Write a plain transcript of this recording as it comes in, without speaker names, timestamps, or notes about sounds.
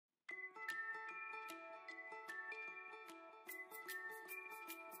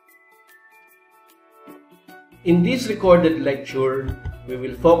In this recorded lecture, we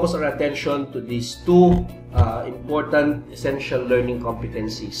will focus our attention to these two important essential learning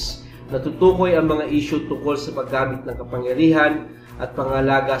competencies. Natutukoy ang mga issue tungkol sa paggamit ng kapangyarihan at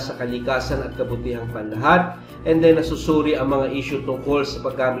pangalaga sa kalikasan at kabutihang panlahat, and then nasusuri ang mga issue tungkol sa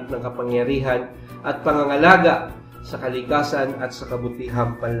paggamit ng kapangyarihan at pangangalaga sa kalikasan at sa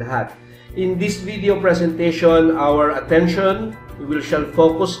kabutihang panlahat. In this video presentation, we shall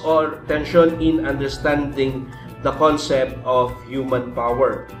focus our attention in understanding the concept of human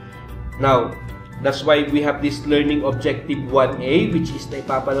power. Now, that's why we have this learning objective 1A, which is na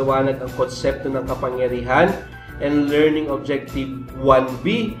ipapalawanag ang konsepto ng kapangyarihan, and learning objective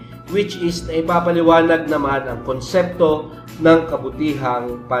 1B, which is na ipapaliwanag naman ang konsepto ng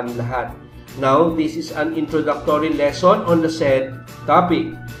kabutihang panlahat. Now, this is an introductory lesson on the said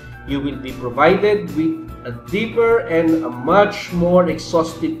topic. You will be provided with a deeper and a much more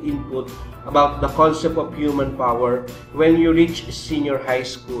exhaustive input about the concept of human power when you reach senior high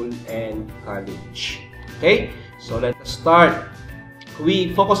school and college. Okay? So, let us start.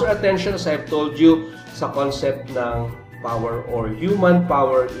 We focus our attention, as I've told you, sa concept ng power or human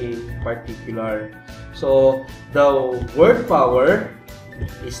power in particular. So, the word power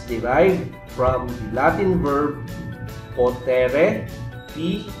is derived from the Latin verb potere,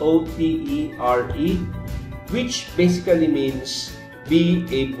 P-O-T-E-R-E, which basically means be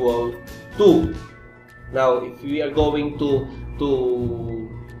able to. Now, if we are going to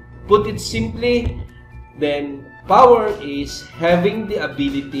put it simply, then power is having the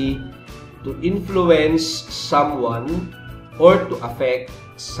ability to influence someone or to affect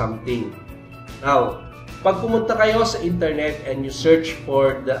something. Now, pag pumunta kayo sa internet and you search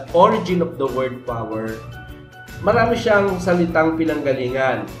for the origin of the word power, marami siyang salitang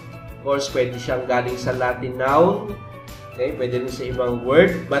pinanggalingan. Of course, pwede siyang galing sa Latin noun, okay, pwede rin sa ibang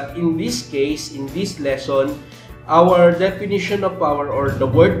word, but in this case, in this lesson, our definition of power or the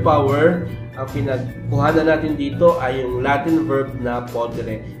word power, ang pinagkuhanan natin dito ay yung Latin verb na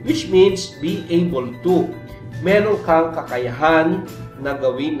podere, which means be able to. Meron kang kakayahan na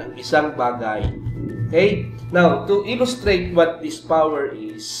gawin ang isang bagay. Okay? Now, to illustrate what this power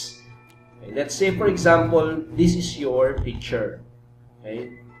is, okay, let's say, for example, this is your teacher.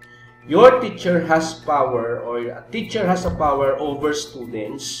 Okay? Your teacher has power, or a teacher has a power over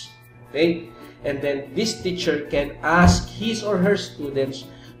students. Okay? And then this teacher can ask his or her students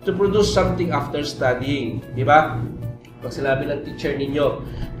to produce something after studying. Diba? Pag sinabi ng teacher ninyo,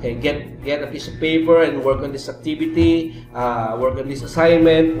 okay, get a piece of paper and work on this activity, work on this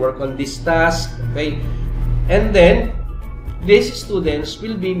assignment, work on this task. Okay? And then, these students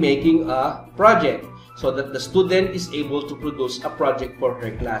will be making a project so that the student is able to produce a project for her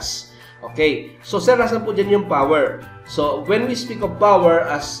class. Okay, so sarasan po dyan yung power. So, when we speak of power,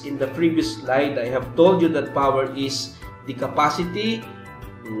 as in the previous slide, I have told you that power is the capacity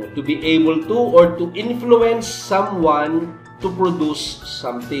to be able to or to influence someone to produce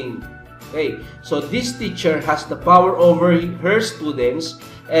something. Okay, so this teacher has the power over her students,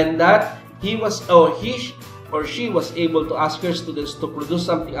 and that he or she was able to ask her students to produce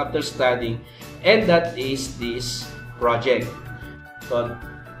something after studying, and that is this project. So,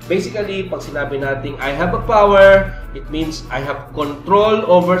 basically, pag sinabi natin, I have a power, it means I have control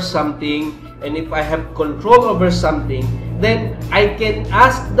over something, and if I have control over something, then I can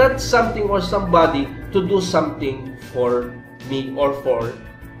ask that something or somebody to do something for me or for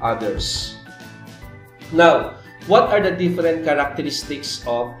others. Now, what are the different characteristics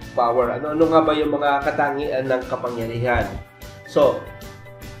of power? Ano nga ba yung mga katangian ng kapangyarihan? So,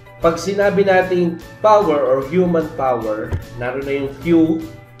 pag sinabi natin power or human power, naroon na yung Q,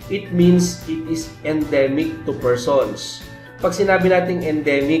 it means it is endemic to persons. Pag sinabi natin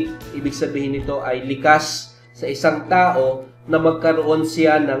endemic, ibig sabihin nito ay likas sa isang tao na magkaroon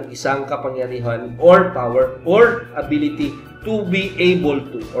siya ng isang kapangyarihan or power or ability to be able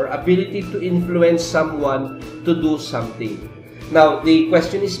to, or ability to influence someone to do something. Now, the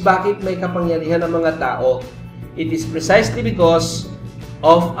question is, bakit may kapangyarihan ang mga tao? It is precisely because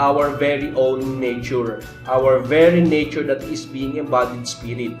of our very own nature. Our very nature that is being embodied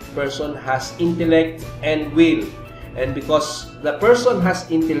spirit. Person has intellect and will. And because the person has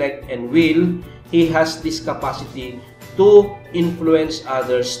intellect and will, he has this capacity to influence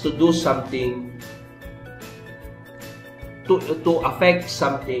others to do something, to affect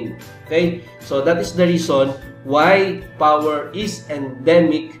something. Okay? So that is the reason why power is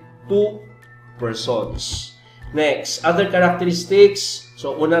endemic to persons. Next, other characteristics.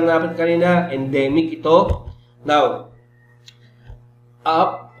 So, unang natin kanina, endemic ito. Now,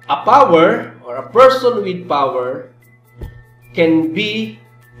 a power or a person with power can be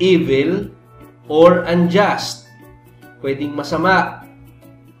evil or unjust. Pwedeng masama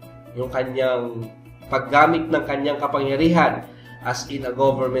yung kanyang paggamit ng kanyang kapangyarihan, as in a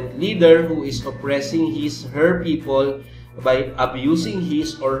government leader who is oppressing her people by abusing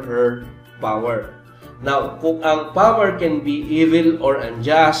his or her power. Now, kung ang power can be evil or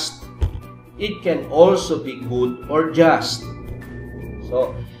unjust, it can also be good or just.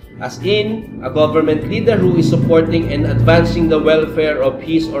 So, as in a government leader who is supporting and advancing the welfare of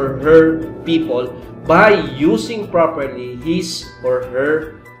his or her people by using properly his or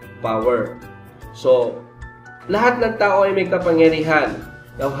her power. So, lahat ng tao ay may kapangyarihan.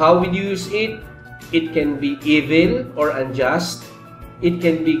 Now, how will you use it? It can be evil or unjust. It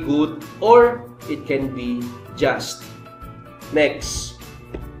can be good or it can be just. Next.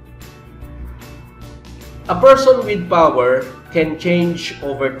 A person with power can change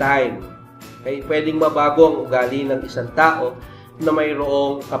over time. Okay? Pwedeng mabago ang ugali ng isang tao na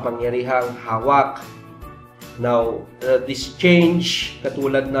mayroong kapangyarihang hawak. Now, this change,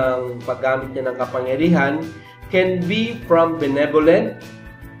 katulad ng paggamit niya ng kapangyarihan, can be from benevolent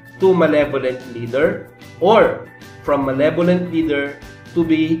to malevolent leader, or from malevolent leader to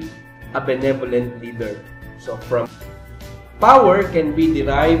be a benevolent leader. So, from power can be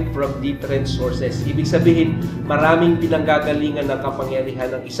derived from different sources. Ibig sabihin, maraming pinanggagalingan ng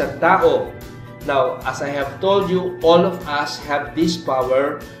kapangyarihan ng isang tao. Now, as I have told you, all of us have this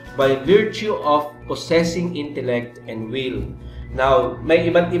power by virtue of possessing intellect and will. Now,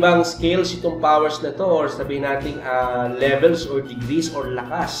 may iba't ibang scales itong powers na to, or sabihin natin levels or degrees or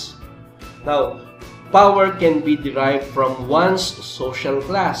lakas. Now, power can be derived from one's social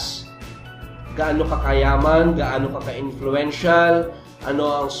class. Gaano ka kayaman, gaano ka ka-influential, ano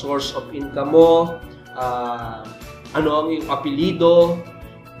ang source of income mo, ano ang iyong apelido.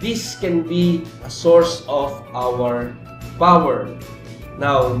 This can be a source of our power.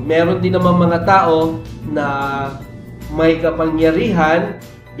 Now, meron din naman mga tao na may kapangyarihan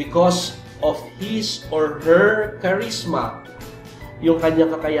because of his or her charisma. Yung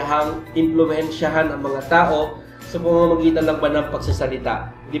kanyang kakayahang impluwensyahan ang mga tao sa pamamagitan lang ba ng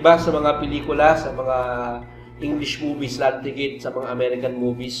pagsasalita. Diba sa mga pelikula, sa mga English movies, lalo tigit sa mga American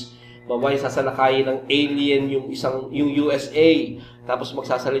movies, mamay sasalakayin ng alien yung USA, tapos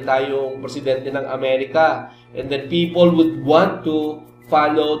magsasalita yung presidente ng Amerika, and then people would want to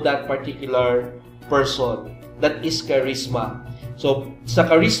follow that particular person. That is charisma. So, sa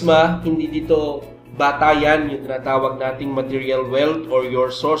charisma, hindi dito batayan yung tinatawag nating material wealth or your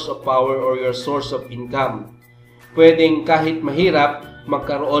source of power or your source of income. Pwedeng kahit mahirap,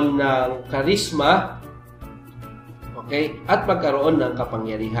 magkaroon ng charisma, okay, at magkaroon ng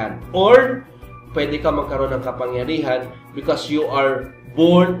kapangyarihan. Or, pwede ka magkaroon ng kapangyarihan because you are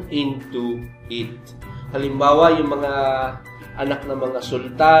born into it. Halimbawa, yung mga anak ng mga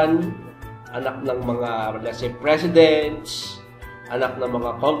sultan, anak ng mga, let's say, presidents, anak ng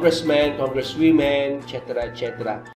mga congressmen, congresswomen, etc., etc.